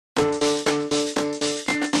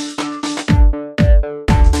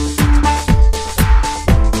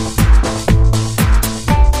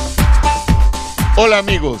Hola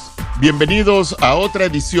amigos, bienvenidos a otra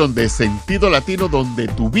edición de Sentido Latino donde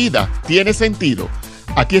tu vida tiene sentido.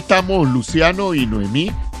 Aquí estamos Luciano y Noemí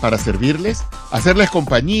para servirles, hacerles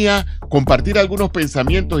compañía, compartir algunos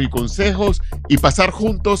pensamientos y consejos y pasar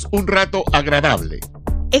juntos un rato agradable.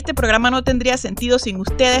 Este programa no tendría sentido sin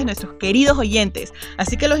ustedes, nuestros queridos oyentes,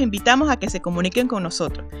 así que los invitamos a que se comuniquen con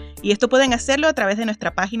nosotros. Y esto pueden hacerlo a través de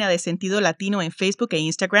nuestra página de Sentido Latino en Facebook e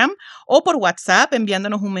Instagram o por WhatsApp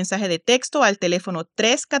enviándonos un mensaje de texto al teléfono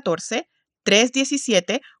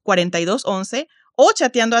 314-317-4211 o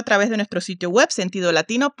chateando a través de nuestro sitio web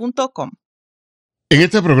sentidolatino.com. En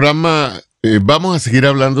este programa vamos a seguir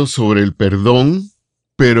hablando sobre el perdón,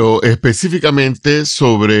 pero específicamente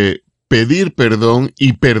sobre pedir perdón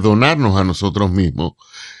y perdonarnos a nosotros mismos,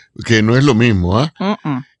 que no es lo mismo, ¿ah?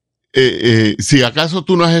 Si acaso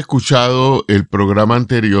tú no has escuchado el programa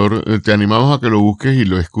anterior, te animamos a que lo busques y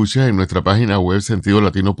lo escuches en nuestra página web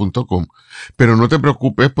sentidolatino.com, pero no te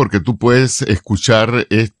preocupes porque tú puedes escuchar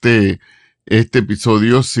este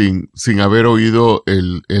episodio sin haber oído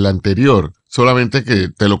el anterior, solamente que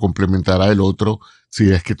te lo complementará el otro si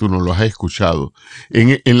es que tú no lo has escuchado.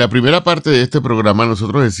 En la primera parte de este programa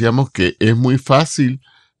nosotros decíamos que es muy fácil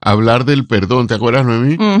hablar del perdón, ¿te acuerdas,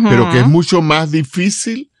 Noemí? Uh-huh. Pero que es mucho más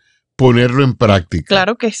difícil ponerlo en práctica.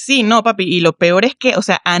 Claro que sí, no, papi. Y lo peor es que,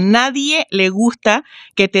 a nadie le gusta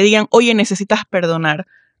que te digan, oye, necesitas perdonar.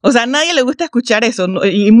 A nadie le gusta escuchar eso, ¿no?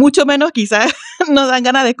 Y mucho menos quizás nos dan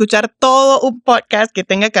ganas de escuchar todo un podcast que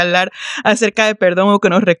tenga que hablar acerca de perdón o que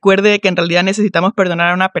nos recuerde que en realidad necesitamos perdonar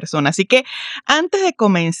a una persona. Así que antes de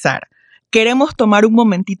comenzar, queremos tomar un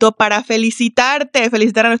momentito para felicitar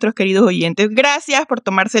a nuestros queridos oyentes. Gracias por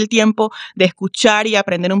tomarse el tiempo de escuchar y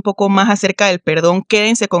aprender un poco más acerca del perdón.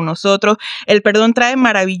 Quédense con nosotros. El perdón trae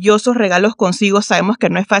maravillosos regalos consigo. Sabemos que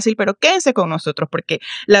no es fácil, pero quédense con nosotros porque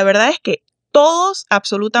la verdad es que todos,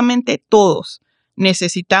 absolutamente todos,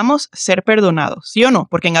 necesitamos ser perdonados, ¿sí o no?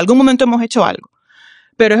 Porque en algún momento hemos hecho algo.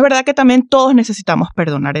 Pero es verdad que también todos necesitamos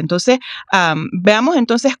perdonar. Entonces, veamos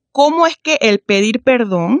entonces cómo es que el pedir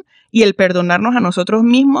perdón y el perdonarnos a nosotros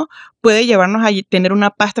mismos puede llevarnos a tener una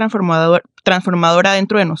paz transformadora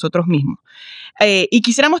dentro de nosotros mismos. Y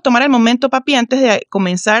quisiéramos tomar el momento, papi, antes de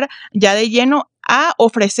comenzar ya de lleno a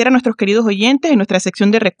ofrecer a nuestros queridos oyentes en nuestra sección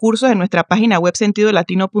de recursos en nuestra página web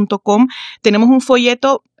sentidolatino.com. Tenemos un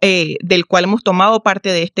folleto del cual hemos tomado parte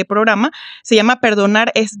de este programa. Se llama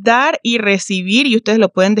Perdonar es dar y recibir y ustedes lo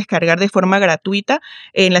pueden descargar de forma gratuita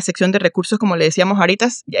en la sección de recursos, como le decíamos ahorita.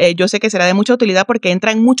 Yo sé que será de mucha utilidad porque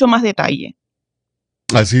entra en mucho más detalle.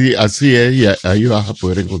 Así es, y ahí vas a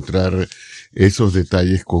poder encontrar esos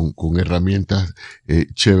detalles con herramientas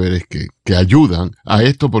chéveres que ayudan a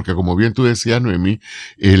esto, porque como bien tú decías, Noemí,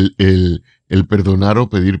 el perdonar o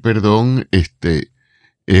pedir perdón es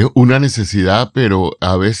una necesidad, pero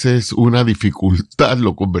a veces una dificultad,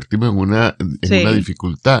 lo convertimos en una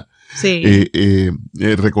dificultad. Sí.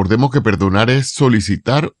 Recordemos que perdonar es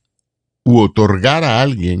solicitar u otorgar a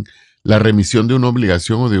alguien la remisión de una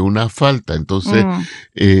obligación o de una falta. Entonces,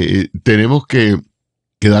 tenemos que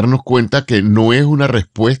darnos cuenta que no es una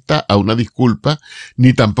respuesta a una disculpa,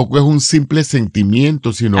 ni tampoco es un simple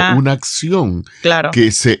sentimiento, sino una acción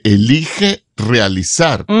que se elige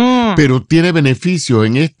realizar, pero tiene beneficios.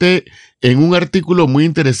 En un artículo muy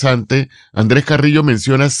interesante, Andrés Carrillo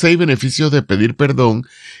menciona 6 beneficios de pedir perdón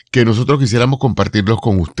que nosotros quisiéramos compartirlos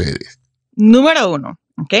con ustedes. Número 1,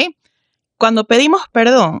 ¿ok? Cuando pedimos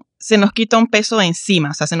perdón, se nos quita un peso de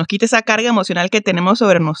encima, se nos quita esa carga emocional que tenemos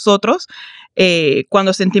sobre nosotros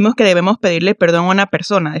cuando sentimos que debemos pedirle perdón a una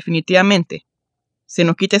persona, definitivamente. Se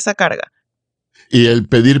nos quita esa carga. Y el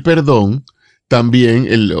pedir perdón, también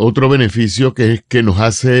el otro beneficio que es que nos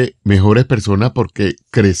hace mejores personas porque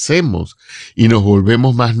crecemos y nos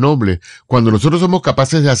volvemos más nobles. Cuando nosotros somos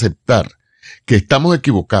capaces de aceptar que estamos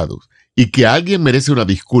equivocados y que alguien merece una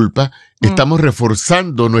disculpa, estamos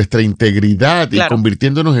reforzando nuestra integridad y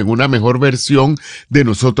convirtiéndonos en una mejor versión de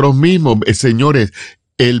nosotros mismos. Señores,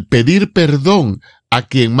 el pedir perdón a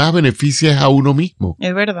quien más beneficia es a uno mismo.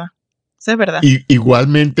 Es verdad, eso es verdad. Y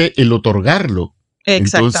igualmente el otorgarlo.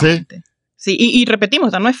 Exactamente. Entonces, sí, y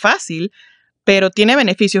repetimos, no es fácil, pero tiene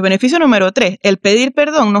beneficios. Beneficio número 3, el pedir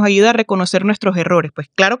perdón nos ayuda a reconocer nuestros errores. Pues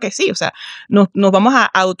claro que sí, nos vamos a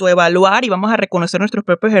autoevaluar y vamos a reconocer nuestros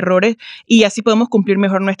propios errores y así podemos cumplir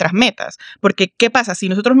mejor nuestras metas. Porque, ¿qué pasa? Si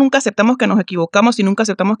nosotros nunca aceptamos que nos equivocamos, si nunca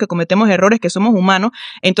aceptamos que cometemos errores, que somos humanos,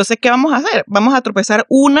 entonces, ¿qué vamos a hacer? Vamos a tropezar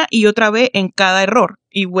una y otra vez en cada error.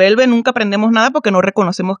 Y nunca aprendemos nada porque no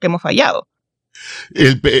reconocemos que hemos fallado.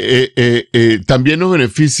 También nos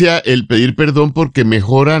beneficia el pedir perdón porque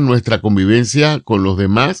mejora nuestra convivencia con los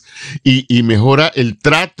demás y mejora el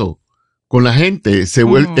trato con la gente.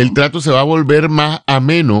 El trato se va a volver más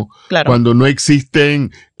ameno cuando no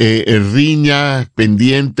existen riñas,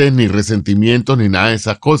 pendientes, ni resentimientos, ni nada de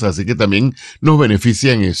esas cosas. Así que también nos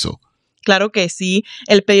beneficia en eso. Claro que sí.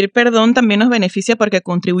 El pedir perdón también nos beneficia porque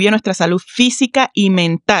contribuye a nuestra salud física y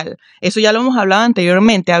mental. Eso ya lo hemos hablado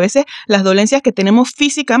anteriormente. A veces las dolencias que tenemos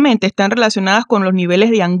físicamente están relacionadas con los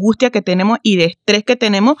niveles de angustia que tenemos y de estrés que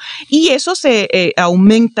tenemos, y eso se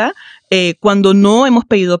aumenta cuando no hemos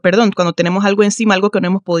pedido perdón, cuando tenemos algo encima, algo que no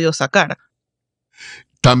hemos podido sacar.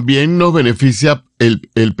 También nos beneficia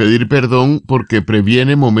el pedir perdón porque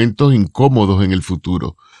previene momentos incómodos en el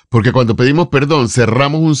futuro. Porque cuando pedimos perdón,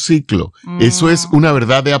 cerramos un ciclo. Eso es una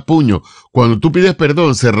verdad de a puño. Cuando tú pides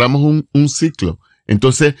perdón, cerramos un ciclo.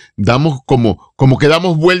 Entonces, damos como que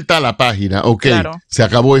damos vuelta a la página. Ok, claro. Se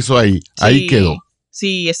acabó eso ahí. Sí. Ahí quedó.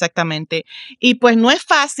 Sí, exactamente. Y pues no es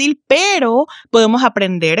fácil, pero podemos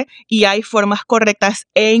aprender y hay formas correctas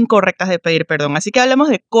e incorrectas de pedir perdón. Así que hablemos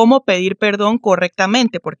de cómo pedir perdón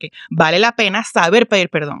correctamente, porque vale la pena saber pedir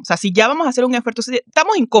perdón. O sea, si ya vamos a hacer un esfuerzo, si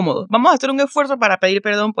estamos incómodos, vamos a hacer un esfuerzo para pedir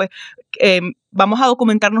perdón, pues vamos a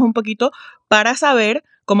documentarnos un poquito para saber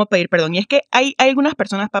cómo pedir perdón. Y es que hay algunas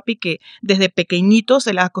personas, papi, que desde pequeñitos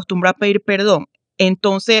se les acostumbró a pedir perdón.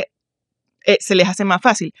 Entonces, se les hace más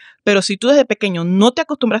fácil. Pero si tú desde pequeño no te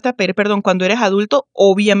acostumbraste a pedir perdón, cuando eres adulto,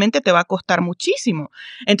 obviamente te va a costar muchísimo.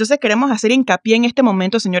 Entonces queremos hacer hincapié en este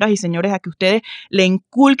momento, señoras y señores, a que ustedes le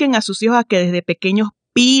inculquen a sus hijos a que desde pequeños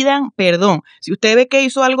pidan perdón. Si usted ve que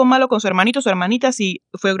hizo algo malo con su hermanito, su hermanita, si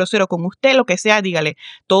fue grosero con usted, lo que sea, dígale.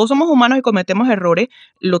 Todos somos humanos y cometemos errores.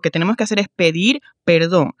 Lo que tenemos que hacer es pedir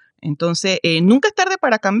perdón. Entonces, nunca es tarde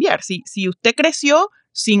para cambiar. Si usted creció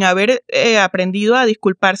sin haber aprendido a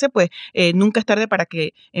disculparse, pues nunca es tarde para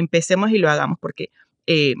que empecemos y lo hagamos, porque...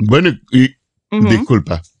 Bueno, y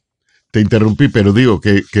disculpa, te interrumpí, pero digo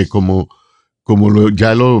que como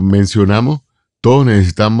ya lo mencionamos, todos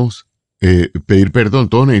necesitamos pedir perdón,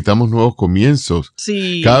 todos necesitamos nuevos comienzos.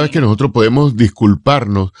 Sí. Cada vez que nosotros podemos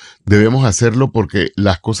disculparnos, debemos hacerlo porque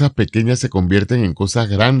las cosas pequeñas se convierten en cosas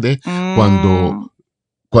grandes cuando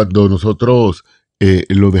nosotros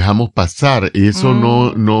lo dejamos pasar, y eso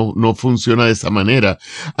no funciona de esa manera.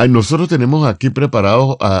 Nosotros tenemos aquí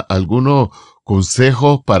preparados algunos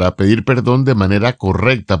consejos para pedir perdón de manera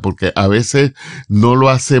correcta, porque a veces no lo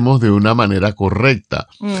hacemos de una manera correcta.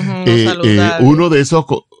 Uno de esos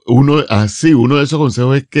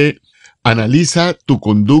consejos es que analiza tu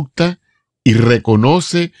conducta y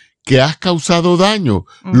reconoce que has causado daño.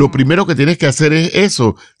 Lo primero que tienes que hacer es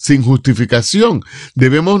eso, sin justificación.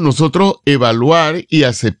 Debemos nosotros evaluar y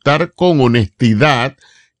aceptar con honestidad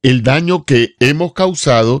el daño que hemos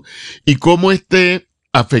causado y cómo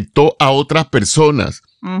afectó a otras personas,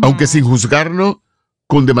 aunque sin juzgarnos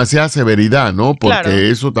con demasiada severidad, ¿no? Porque claro,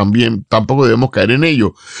 eso tampoco debemos caer en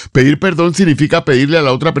ello. Pedir perdón significa pedirle a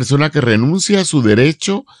la otra persona que renuncie a su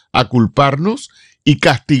derecho a culparnos y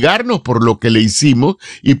castigarnos por lo que le hicimos,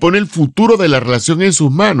 y pone el futuro de la relación en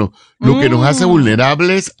sus manos, lo que nos hace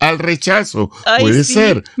vulnerables al rechazo. Ay, puede sí,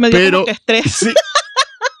 ser, pero sí,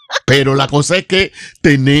 pero la cosa es que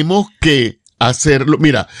tenemos que hacerlo.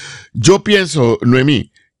 Mira, yo pienso,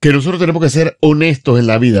 Noemí, que nosotros tenemos que ser honestos en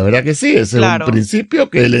la vida, ¿verdad que sí? Ese claro, es un principio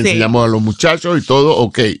que le enseñamos a los muchachos y todo,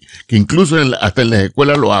 ok, que incluso hasta en las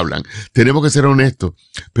escuelas lo hablan. Tenemos que ser honestos,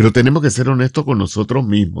 pero tenemos que ser honestos con nosotros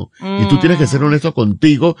mismos. Y tú tienes que ser honesto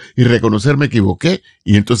contigo y reconocer me equivoqué,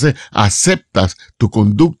 y entonces aceptas tu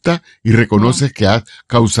conducta y reconoces que has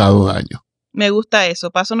causado daño. Me gusta eso.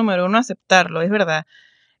 Paso número 1, aceptarlo, es verdad.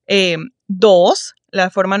 2, la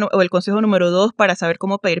forma o el consejo número 2 para saber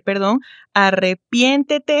cómo pedir perdón: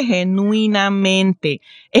 arrepiéntete genuinamente.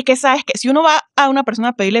 Es que sabes que si uno va a una persona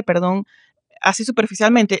a pedirle perdón así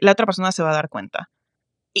superficialmente, la otra persona se va a dar cuenta.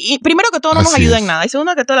 Y primero que todo no nos ayuda en nada, y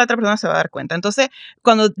segundo que todo la otra persona se va a dar cuenta. Entonces,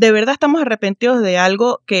 cuando de verdad estamos arrepentidos de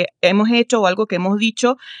algo que hemos hecho o algo que hemos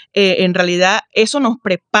dicho, en realidad eso nos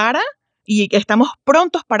prepara y estamos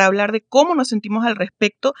prontos para hablar de cómo nos sentimos al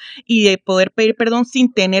respecto y de poder pedir perdón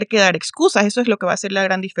sin tener que dar excusas. Eso es lo que va a hacer la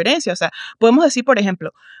gran diferencia. O sea, podemos decir, por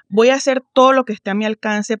ejemplo, voy a hacer todo lo que esté a mi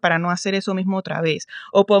alcance para no hacer eso mismo otra vez.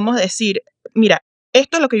 O podemos decir, mira,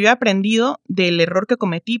 esto es lo que yo he aprendido del error que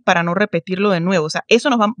cometí para no repetirlo de nuevo. O sea, eso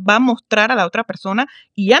nos va a mostrar a la otra persona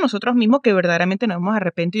y a nosotros mismos que verdaderamente nos hemos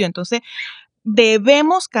arrepentido. Entonces,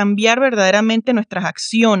 debemos cambiar verdaderamente nuestras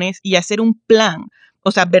acciones y hacer un plan. O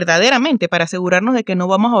sea, verdaderamente, para asegurarnos de que no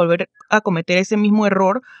vamos a volver a cometer ese mismo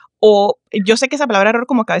error. O yo sé que esa palabra error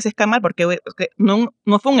como que a veces cae mal porque no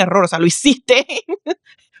fue un error, o sea, lo hiciste.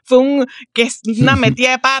 Fue una metida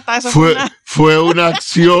de pata. Eso fue una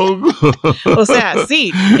acción. O sea,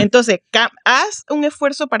 sí. Entonces, haz un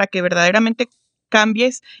esfuerzo para que verdaderamente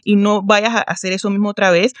cambies y no vayas a hacer eso mismo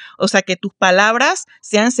otra vez. O sea, que tus palabras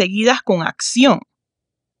sean seguidas con acción.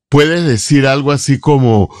 Puedes decir algo así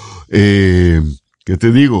como, ¿qué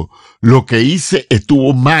te digo? Lo que hice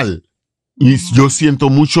estuvo mal. Y yo siento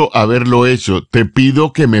mucho haberlo hecho. Te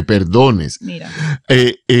pido que me perdones. Mira.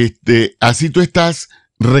 Así tú estás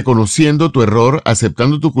reconociendo tu error,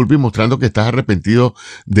 aceptando tu culpa y mostrando que estás arrepentido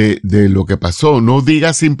de lo que pasó. No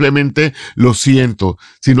digas simplemente lo siento,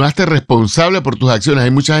 sino hazte responsable por tus acciones.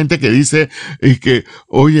 Hay mucha gente que dice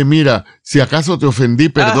oye, mira, si acaso te ofendí,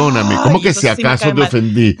 perdóname. ¿Cómo que si acaso te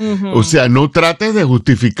ofendí? O sea, no trates de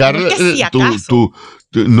justificar no es que si acaso.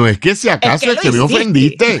 No es que si acaso es que me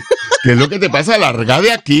ofendiste. ¿Qué es lo que te pasa? Larga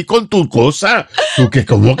de aquí con tu cosa. Tú que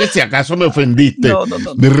como que si acaso me ofendiste. No.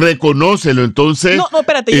 Reconócelo, entonces. No,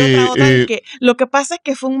 espérate, yo otra que lo que pasa es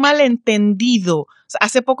que fue un malentendido. O sea,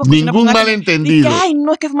 hace poco ningún malentendido. Dije, ay,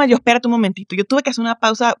 no es que fue mal. Yo, espérate un momentito. Yo tuve que hacer una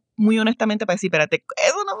pausa muy honestamente para decir, espérate,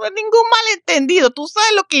 eso no fue ningún malentendido. Tú sabes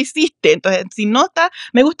lo que hiciste. Entonces, si no está,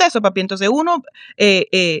 me gusta eso, papi. Entonces, uno,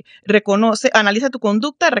 reconoce, analiza tu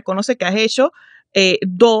conducta, reconoce que has hecho.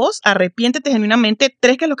 2, arrepiéntete genuinamente.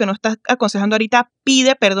 3, que es lo que nos estás aconsejando ahorita,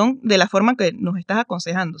 pide perdón de la forma que nos estás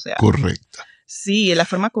aconsejando. O sea, correcta. Sí, de la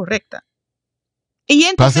forma correcta. Y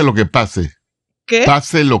entonces, pase lo que pase. ¿qué?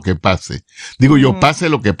 Pase lo que pase. Digo yo, pase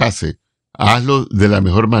lo que pase. Hazlo de la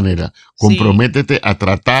mejor manera. Comprométete a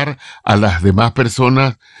tratar a las demás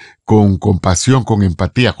personas con compasión, con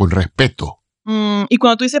empatía, con respeto. Y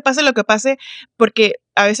cuando tú dices pase lo que pase, porque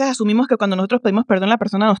a veces asumimos que cuando nosotros pedimos perdón, la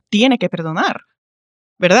persona nos tiene que perdonar,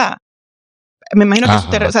 ¿verdad? Me imagino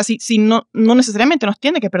que o sea, si no necesariamente nos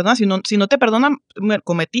tiene que perdonar, si no te perdonan,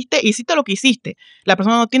 hiciste lo que hiciste. La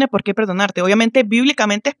persona no tiene por qué perdonarte. Obviamente,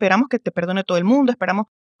 bíblicamente esperamos que te perdone todo el mundo,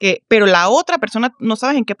 pero la otra persona no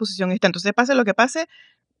sabes en qué posición está. Entonces, pase lo que pase,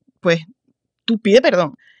 pues tú pide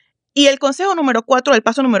perdón. Y el consejo número 4, el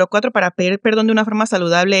paso número 4 para pedir perdón de una forma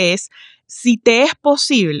saludable es, si te es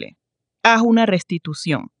posible, haz una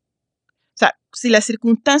restitución. O sea, si las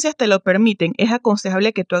circunstancias te lo permiten, es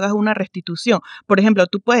aconsejable que tú hagas una restitución. Por ejemplo,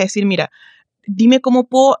 tú puedes decir, mira, dime cómo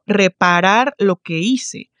puedo reparar lo que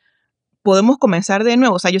hice. Podemos comenzar de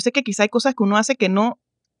nuevo. O sea, yo sé que quizá hay cosas que uno hace que no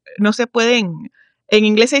se pueden. En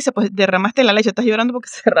inglés se dice, pues derramaste la leche, estás llorando porque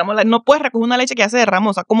se derramó la leche. No puedes recoger una leche que ya se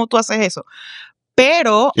derramó. O sea, ¿cómo tú haces eso?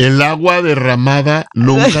 Pero el agua derramada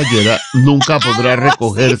nunca podrá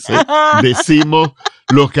recogerse. Decimos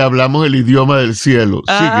los que hablamos el idioma del cielo.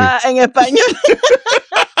 En español.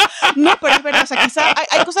 No, pero es verdad. O sea, quizá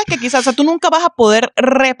hay cosas que quizás, o sea, tú nunca vas a poder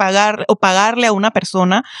repagar o pagarle a una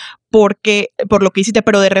persona por lo que hiciste,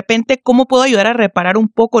 pero de repente, ¿cómo puedo ayudar a reparar un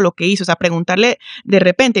poco lo que hizo? O sea, preguntarle de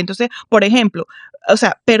repente. Entonces, por ejemplo, o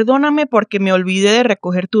sea, perdóname porque me olvidé de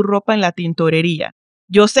recoger tu ropa en la tintorería.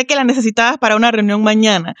 Yo sé que la necesitabas para una reunión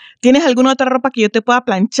mañana. ¿Tienes alguna otra ropa que yo te pueda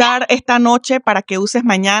planchar esta noche para que uses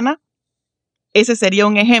mañana? Ese sería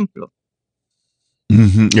un ejemplo.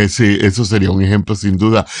 Sí, eso sería un ejemplo sin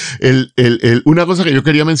duda. Una cosa que yo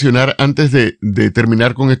quería mencionar antes de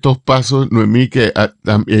terminar con estos pasos, Noemí, que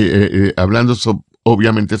hablando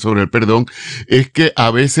obviamente sobre el perdón, es que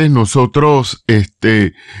a veces nosotros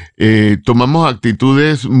tomamos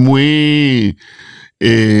actitudes muy...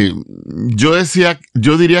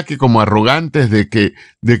 yo diría que como arrogantes de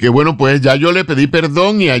que bueno, pues ya yo le pedí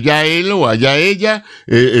perdón y allá él o allá ella,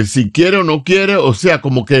 si quiere o no quiere, o sea,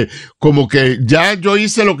 como que ya yo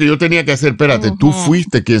hice lo que yo tenía que hacer. Espérate, tú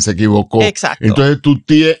fuiste quien se equivocó. Exacto. Entonces tú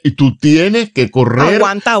tienes que correr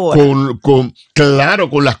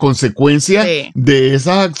con las consecuencias de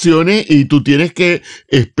esas acciones, y tú tienes que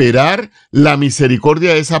esperar la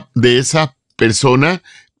misericordia de esa persona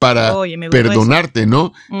para perdonarte,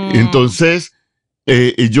 ¿no? Entonces,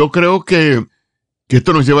 yo creo que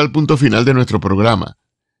esto nos lleva al punto final de nuestro programa.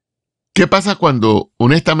 ¿Qué pasa cuando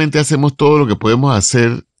honestamente hacemos todo lo que podemos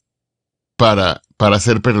hacer para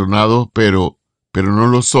ser perdonados, pero no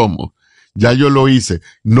lo somos? Ya yo lo hice.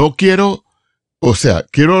 Quiero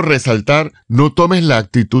resaltar, no tomes la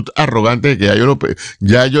actitud arrogante de que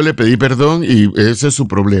ya yo le pedí perdón y ese es su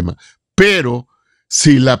problema. Pero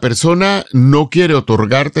si la persona no quiere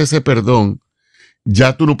otorgarte ese perdón,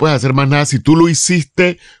 ya tú no puedes hacer más nada. Si tú lo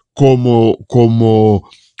hiciste con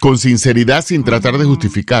sinceridad, sin tratar de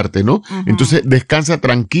justificarte, ¿no? Entonces, descansa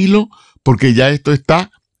tranquilo, porque ya esto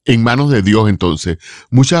está en manos de Dios. Entonces,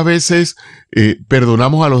 muchas veces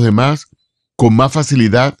perdonamos a los demás con más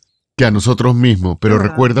facilidad que a nosotros mismos. Pero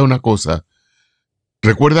recuerda una cosa.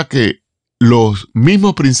 Recuerda que los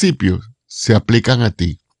mismos principios se aplican a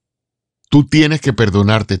ti. Tú tienes que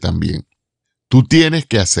perdonarte también. Tú tienes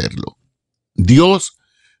que hacerlo. Dios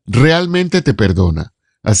realmente te perdona.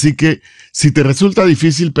 Así que si te resulta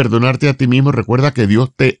difícil perdonarte a ti mismo, recuerda que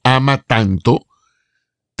Dios te ama tanto.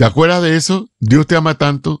 ¿Te acuerdas de eso? Dios te ama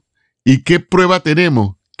tanto. ¿Y qué prueba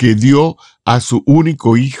tenemos? Que dio a su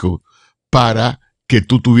único hijo para que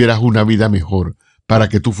tú tuvieras una vida mejor, para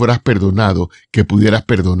que tú fueras perdonado, que pudieras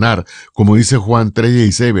perdonar, como dice Juan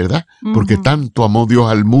 3:16, ¿verdad? Porque tanto amó Dios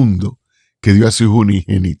al mundo que dio a su hijo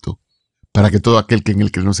unigénito, para que todo aquel que en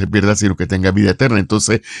él que no se pierda, sino que tenga vida eterna.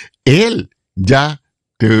 Entonces, Él ya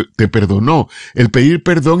te perdonó. El pedir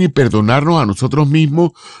perdón y perdonarnos a nosotros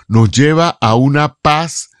mismos nos lleva a una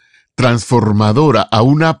paz transformadora, a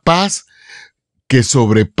una paz que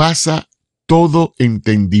sobrepasa todo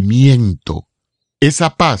entendimiento.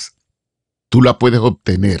 Esa paz tú la puedes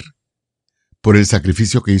obtener por el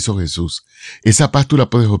sacrificio que hizo Jesús. Esa paz tú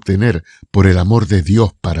la puedes obtener por el amor de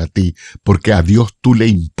Dios para ti, porque a Dios tú le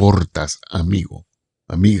importas, amigo,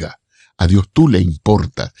 amiga. A Dios tú le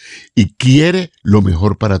importas y quiere lo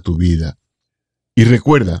mejor para tu vida. Y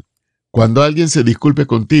recuerda, cuando alguien se disculpe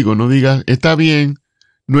contigo, no digas, está bien,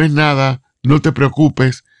 no es nada, no te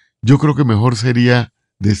preocupes. Yo creo que mejor sería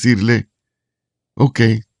decirle, ok,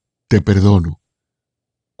 te perdono.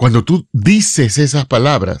 Cuando tú dices esas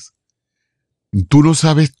palabras, tú no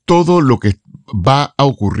sabes todo lo que va a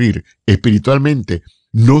ocurrir espiritualmente,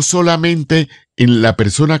 no solamente en la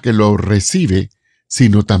persona que lo recibe,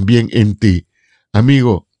 sino también en ti.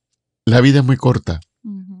 Amigo, la vida es muy corta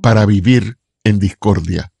para vivir en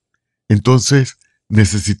discordia. Entonces,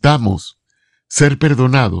 necesitamos ser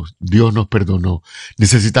perdonados. Dios nos perdonó.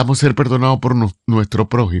 Necesitamos ser perdonados por nuestro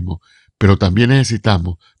prójimo, pero también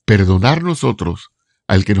necesitamos perdonar nosotros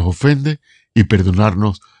al que nos ofende y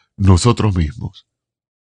perdonarnos nosotros mismos.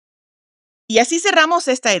 Y así cerramos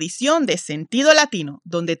esta edición de Sentido Latino,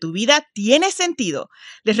 donde tu vida tiene sentido.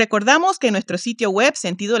 Les recordamos que en nuestro sitio web,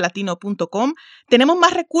 sentidolatino.com, tenemos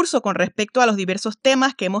más recursos con respecto a los diversos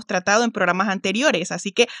temas que hemos tratado en programas anteriores,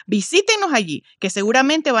 así que visítenos allí, que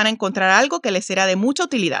seguramente van a encontrar algo que les será de mucha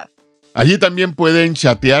utilidad. Allí también pueden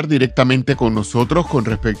chatear directamente con nosotros con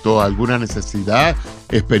respecto a alguna necesidad,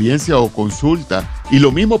 experiencia o consulta. Y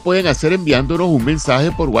lo mismo pueden hacer enviándonos un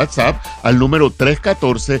mensaje por WhatsApp al número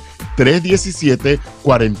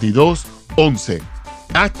 314-317-4211.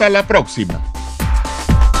 Hasta la próxima.